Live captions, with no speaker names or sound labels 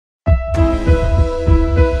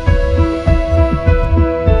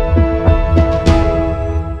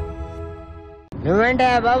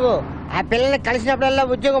ఏంటా బాబు ఆ పిల్లల్ని కలిసినప్పుడల్లా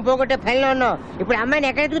ఉద్యోగం పోగొట్టే పనిలో ఉన్నావు. ఇప్పుడు అమ్మాయిని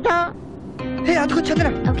ఎక్కడ ఎదుగుతావు?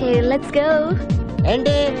 Okay let's go.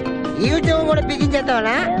 ఏంటి ఈ ఉద్యోగం కూడా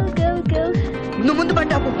బిగించేస్తావా? నువ్వు ముందు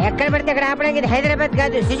బండి ఆపు. ఎక్కడ పడితే అక్కడ ఆపడానికి ఇది హైదరాబాద్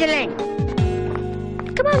కాదు, స్విట్జర్లాండ్.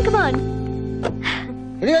 కమాన్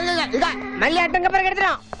ఇదిగో మళ్ళీ అడ్డంగా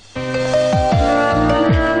పరిగెడుతున్నాం.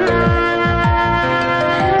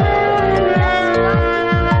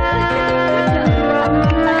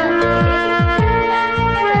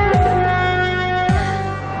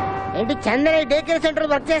 ఏంటి చందన డే కేర్ సెంటర్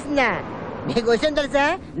వర్క్ చేస్తుందా? నీకు విషయం తెలుసా?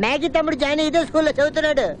 మ్యాగీ తమ్ముడు జాయిన్ ఇదే స్కూల్లో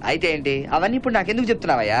చదువుతున్నాడు. అయితే ఏంటి అవన్నీ ఇప్పుడు నాకెందుకు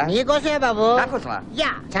చెప్తున్నావయ్యా? నీకోసమే బాబు.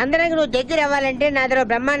 యా చందనకి నువ్వు దగ్గర అవ్వాలంటే నా దగ్గర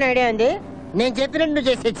బ్రహ్మాండ ఐడియా ఉంది. నేను చెప్పినట్టు నువ్వు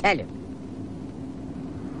చేసి చాలు.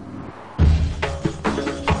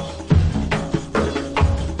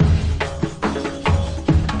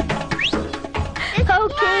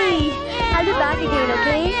 Okay, I'll be back again,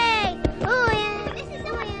 okay? Oh, yeah, this is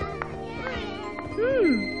the way.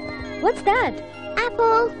 What's that?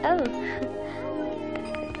 Apple. Oh.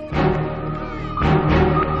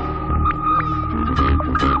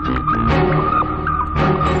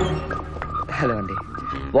 Hello అండి,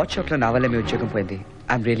 వాట్సాప్ లో నా వల్ల మీ ఉద్యోగం పోయింది.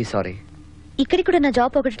 I'm really sorry. ఇక్కడికి కూడా నా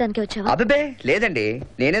జాబ్ పోగొట్టడానికి వచ్చావా? అబ్బే లేదండి,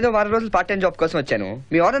 నేనేదో వారం రోజులు పార్ట్ టైం జాబ్ కోసం వచ్చాను.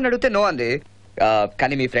 మీ ఆర్డర్ అడిగితే నో అంది,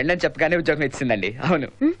 కానీ మీ ఫ్రెండ్ అని చెప్పగానే ఉద్యోగం ఇచ్చిందండి. అవును.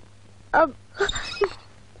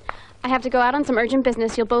 I have to go out on some urgent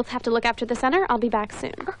business. You'll both have to look after the center. I'll be back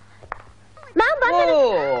soon. Ma'am,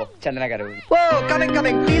 Chandana garu. Whoa, coming.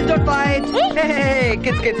 Please don't fight. Hey,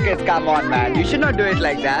 kids. Come on, man. You should not do it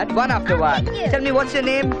like that. One after one. Tell me what's your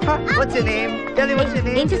name? Huh? What's your name? Tell me what's your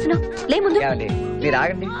name? ఏం చేస్తున్నావ్? లే ముందు. ఏమండి మీరు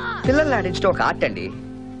ఆగండి. పిల్లల్ని ఆడించడం ఒక art అండి.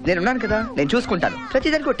 నేనున్నాను కదా, నేను చూసుకుంటాను.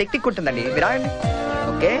 ప్రతిదానికి ఒక టెక్నిక్ ఉంటుందండి. మీరు ఆగండి.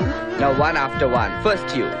 Okay? Now one after one. First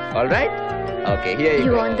you. All right? Okay, here you go.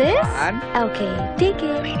 You want this? And Okay, take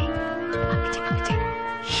it.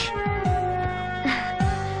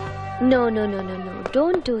 No.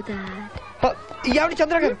 Don't do that. ఏమండి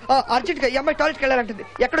చంద్ర గారు, అర్జెంట్ గా ఈ అమ్మాయి టాయిలెట్ కి వెళ్ళాలంటుంది.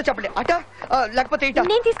 ఎక్కడో చెప్పండి, అట లేకపోతే ఇట.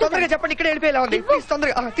 నేను తీసుకెళ్తాను. తొందరగా చెప్పండి, ఇక్కడ వెళ్ళిపోయేలా ఉంది. ప్లీజ్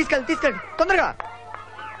తొందరగా తీసుకెళ్ళండి తొందరగా.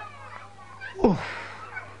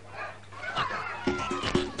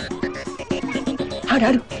 ఆడు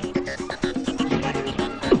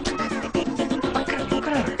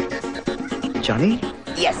Johnny?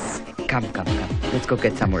 Yes. Come. Let's go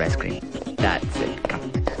get some more ice cream. That's it. Come.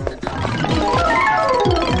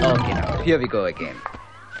 Okay, now here we go again.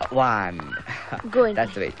 One. Go in.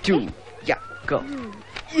 That's the way. Two. Yeah, go.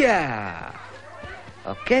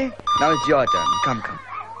 Yeah. Okay. Now it's your turn. Come.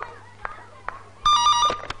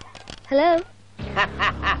 Hello.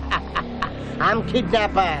 I'm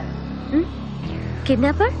kidnapper.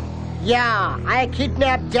 Kidnapper? Yeah, I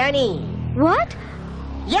kidnapped Johnny. What?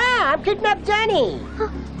 Yeah, I'm kidnapped Johnny.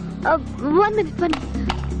 1 minute.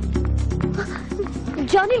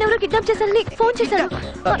 Johnny ఎవరో kidnap చేశారని phone చేశారు.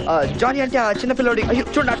 Johnny అంటే ఆ చిన్న పిల్లోడి. అయ్యో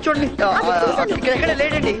చూడండి ఇక్కడ ఎక్కడ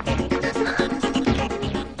లేడండి.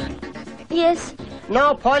 Yes. No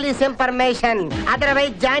police information.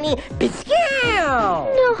 Otherwise Johnny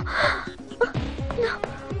No.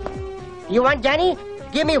 You want Johnny?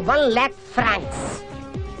 Give me 1 lakh francs.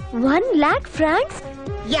 1 lakh francs?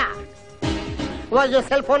 Yeah. What's your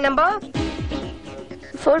cell phone number?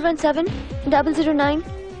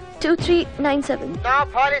 417-009-2397. No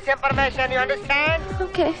police information, you understand?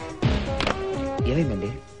 Okay. ఏమైందండి?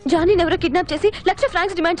 జానీ ఎవరో కిడ్నాప్ చేసి 1 లక్ష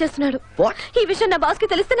ఫ్రాంక్స్ డిమాండ్ చేస్తున్నాడు. ఈ విషయం నా boss కి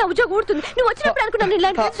తెలిస్తే నా ఉద్యోగం ఊడుతుంది. నువ్వు వచ్చినప్పుడు అనుకున్నాను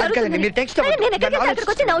ఇలాంటి మీరు టెక్స్ట్ అవ్వండి. నేను ఎక్కడికి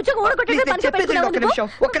వచ్చి నా ఉద్యోగం ఊడగొట్టేసి పని పెట్టుకున్నావు.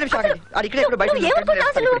 ఒక్క నిమిషం ఆగండి. అది ఇక్కడ ఎక్కడ బయట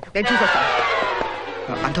నేను చూసొస్తాను.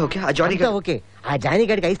 అంతా ఓకే? ఆ జానీ గారు ఓకే. ఆ జానీ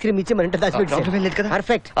గారికి ఐస్ క్రీమ్ ఇచ్చి మన ఇంటర్ ప్రాబ్లం లేదు కదా?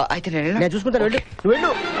 పర్ఫెక్ట్. అయితే నేను చూసుకుంటాను. వెళ్ళు.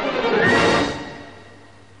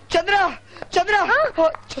 చంద్ర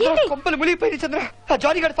కొంపలు మునిగిపోయింది. చంద్ర ఆ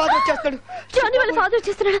జానీ గారి ఫాదర్ వచ్చేస్తాడు. జానీ వాళ్ళ ఫాదర్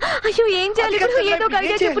వచ్చేస్తున్నాడు. అయ్యో ఏం చేయాలి? ఏదో ఒక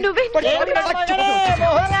ఐడియా చెప్పు నువ్వే.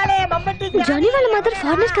 జానీ వాళ్ళ మదర్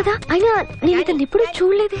ఫారినర్ కదా, అయినా నేను ఇతన్ని ఎప్పుడు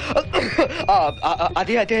చూడలేదు.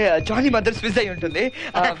 అదే జానీ మదర్ స్విస్ అయి ఉంటుంది.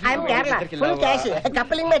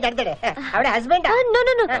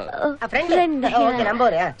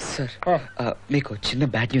 సార్ మీకు చిన్న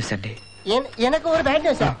బ్యాడ్ న్యూస్ అండి. எனக்கு ஒரு பேட்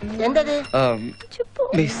நியூஸ். என்னது?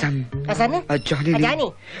 మీ సన్ జానీ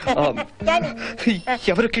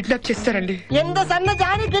ఎవరు కిడ్నాప్ చేస్తారండి. ఎంత సన్న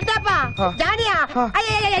జానీ కిడ్నాపా? జానీయా?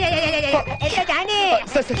 జానీ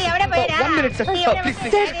ఎవడే పోయిరా? 1 minute సార్, ప్లీజ్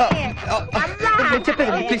నేను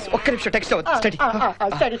చెప్పేది ప్లీజ్ ఒక్క నిమిషం. టెక్స్ట్ అవ్వదు. స్టడీ.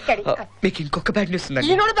 మీకు ఇంకొక బ్యాడ్ న్యూస్ ఉందండి.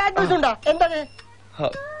 ఈనోడు బ్యాడ్ న్యూస్ ఉందా? ఏంటది?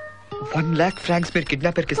 1 lakh francs మీరు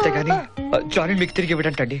కిడ్నాపర్ కి ఇస్తే గానీ జానీ మీకు తిరిగి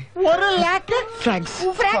ఇవ్వడంటండి. 1 lakh francs.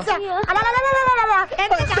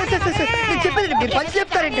 చెప్పేది మీరు పని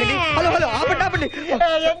చెప్తారేంటండి? హలో ఆపండి.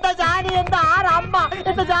 ఎంత జాని ఎంత ఆరమ్మ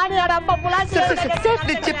ఎంత జాని ఆడమ్మ పులాసి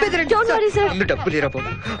నేను చెప్పేది రెండు డబ్బులు లేరా బాబు.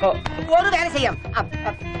 ஒரு வேலை செய்யும்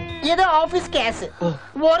ஏதோ ஆபீஸ் கேஸ்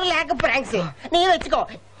 1 lakh francs நீ வெச்சுக்கோ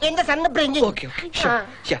ఎంత సన్న బ్రింగ్. ఓకే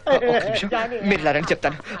మీరు లారని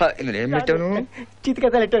చెప్తాను. ఇందులో ఏం పెట్టాను?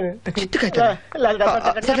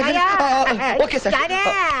 ఓకే సార్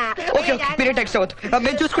ఓకే మీరే టెక్స్ట్ అవ్వద్దు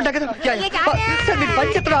మేము చూసుకుంటాం కదా సార్. మీరు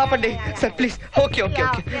పని చెప్తాను ఆపండి సార్ ప్లీజ్. ఓకే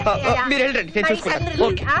మీరు వెళ్ళండి నేను చూసుకుంటాను.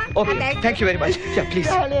 Okay thank you very much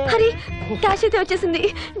please. Hari cash అయితే వచ్చేసింది.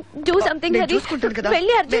 Do something Hari. చూసుకుంటాను కదా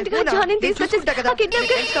వెళ్ళి అర్జెంట్ గా జానీ తీసుకొచ్చేస్తా కదా.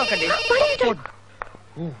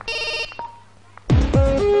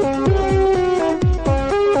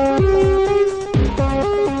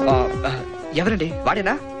 ఎవరండి?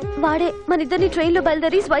 వాడేనా? వాడే. మన ఇద్దరిని ట్రైన్ లో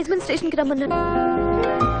బయలుదేరి వైజ్మన్ స్టేషన్ కి రమ్మన్నాను.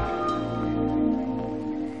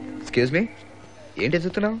 ఎక్స్క్యూజ్ మీ ఏంటి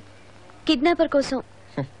ఎదుగుతున్నావు? కిడ్నాపర్ కోసం.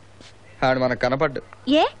 ఆడు మనకు కనపడ్డు.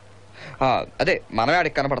 ఏ? అదే మనమే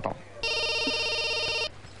ఆడికి కనపడతాం.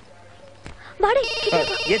 వాడే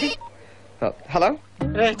ఏది? హలో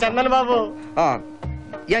రే చందన్ బాబు.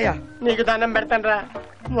 యా నీకు దండం పెడతాను రా.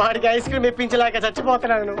 వాడికి ఐస్ క్రీమ్ ఇప్పించలేక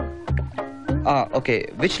చచ్చిపోతున్నాను. Okay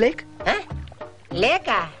which lake? లేక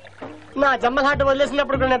నా జమ్మల్ హాట్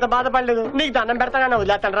వదిలేసినప్పుడు కూడా నేను బాధపడలేదు. నీకు దండం పెడతానని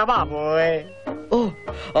వదిలేస్తాను రా బాబోయ్. ఓ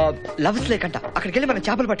లవ్స్ లేక్ అంట. అక్కడికి వెళ్ళి మనం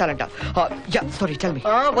చేపలు పట్టాలంట. Yeah sorry tell me.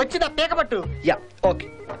 వచ్చిందా పీక పట్టు. యా ఓకే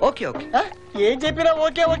ఏం చెప్పినా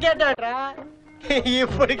ఓకే అంటాడ్రా.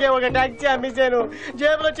 ఇప్పటికే ఒక టాక్సీ అమ్మేశాను.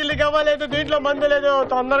 జేబులో చిల్లి కావాలేదు, దీంట్లో మందు లేదు.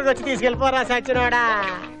 తొందరగా వచ్చి తీసుకెళ్ళిపోరా సచ్చినోడా.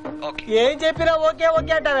 ఏం చెప్పినా ఓకే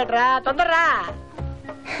అంటావేట్రా. తొందరరా.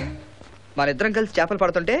 మన ఇద్దరం కలిసి చేపలు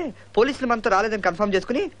పడుతుంటే పోలీసులు మనతో రాలేదని కన్ఫర్మ్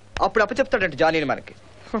చేసుకుని అప్పుడు అప్పచెప్తాడంట జానీని మనకి.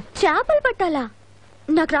 చేపలు పట్టాలా?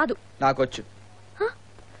 నాకు రాదు. నాకొచ్చు.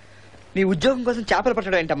 నీ ఉద్యోగం కోసం చేపలు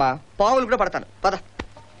పట్టడం ఏంటమ్మా? పాములు కూడా పడతాను. పద.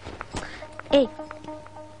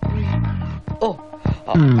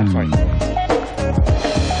 సారీ.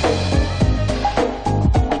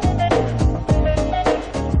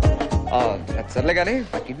 సర్లే కానీ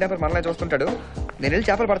ఆ కిడ్నాపర్ మనల్ని చూస్తుంటాడు. నేను వెళ్ళి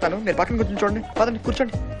చేపలు పడతాను. మీరు పక్కన కూర్చొని చూడండి. పదండి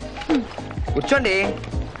కూర్చోండి.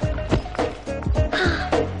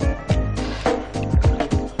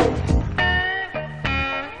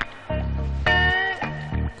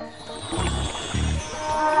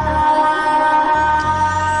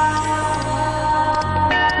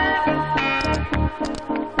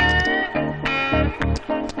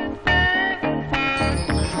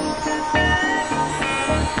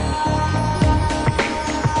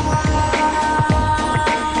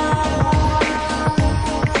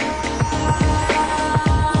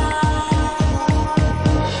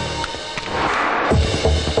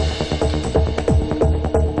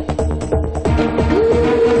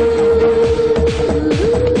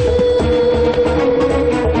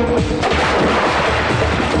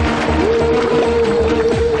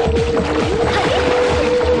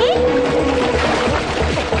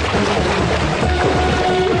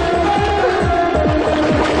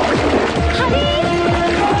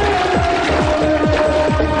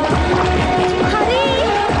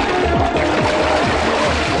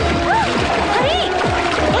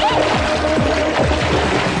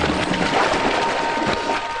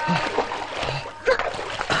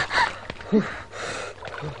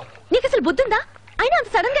 నీకు అసలు బుద్ధుందా? అయినా అంత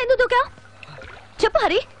సడన్ గా ఎందుకు దూకావు? చెప్పు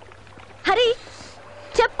హరి.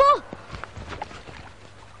 చెప్పు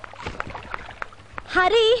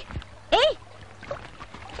హరి.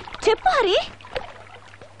 చెప్పు హరి.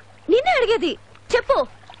 నిన్నే అడిగేది. చెప్పు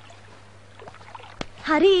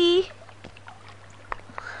హరి.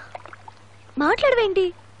 మాట్లాడవేంటి?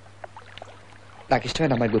 నాకు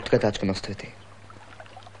ఇష్టమైన అమ్మాయి గుర్తుగా దాచుకుని వస్తుంది.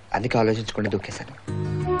 అందుకే ఆలోచించకుండా దూకేశాను.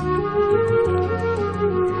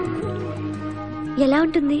 ఎలా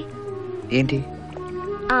ఉంటుంది? ఏంటి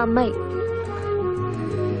ఆ అమ్మాయి?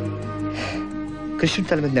 కృష్ణుడి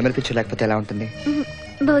తల మీద నెమలి పిచ్చు లేకపోతే ఎలా ఉంటుంది?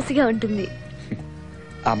 బోసిగా ఉంటుంది.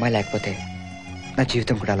 ఆ అమ్మాయి లేకపోతే నా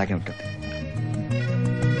జీవితం కూడా అలాగే ఉంటుంది.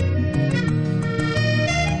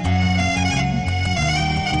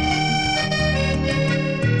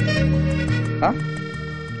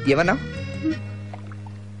 ఏమన్నా?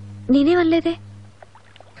 నేనే వల్లేదే.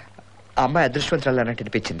 ఆ అమ్మాయి అదృష్టవంతురాలు అన్నట్టు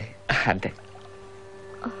అనిపించింది అంతే.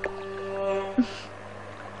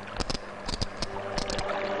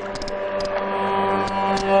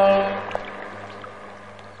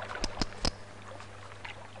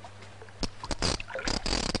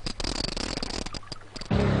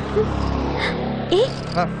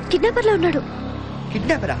 కిడ్నాపర్ లో ఉన్నాడు.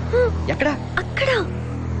 కిడ్నాపరా ఎక్కడ అక్కడ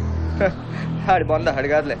ఆడి బాగుందా ఆడి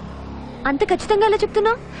కాదులే అంత ఖచ్చితంగా ఎలా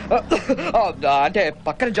చెప్తున్నావు? అంటే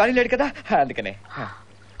పక్కన జానీ లేడు కదా అందుకనే.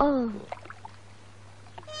 ఓ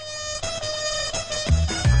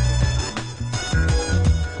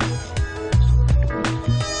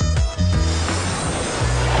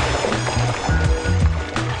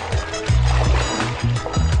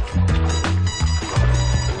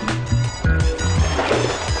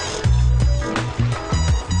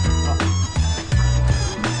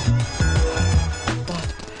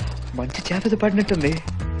మంచి చేపది పడినట్టుంది.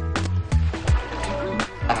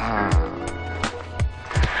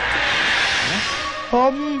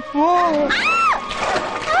 అమ్మో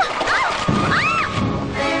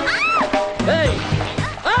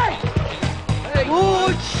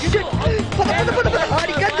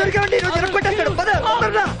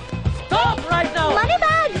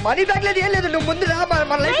మనీ బ్యాగ్ లేదు ఏం లేదు నువ్వు ముందు రా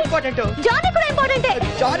మన లైఫ్ ఇంపార్టెంట్. జానీ కూడా ఇంపార్టెంటే.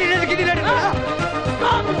 జానీ లేదు గిడి లేదు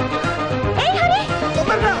ఏయ్ హరి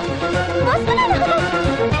తొందరగా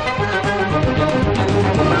వస్తున్నాను.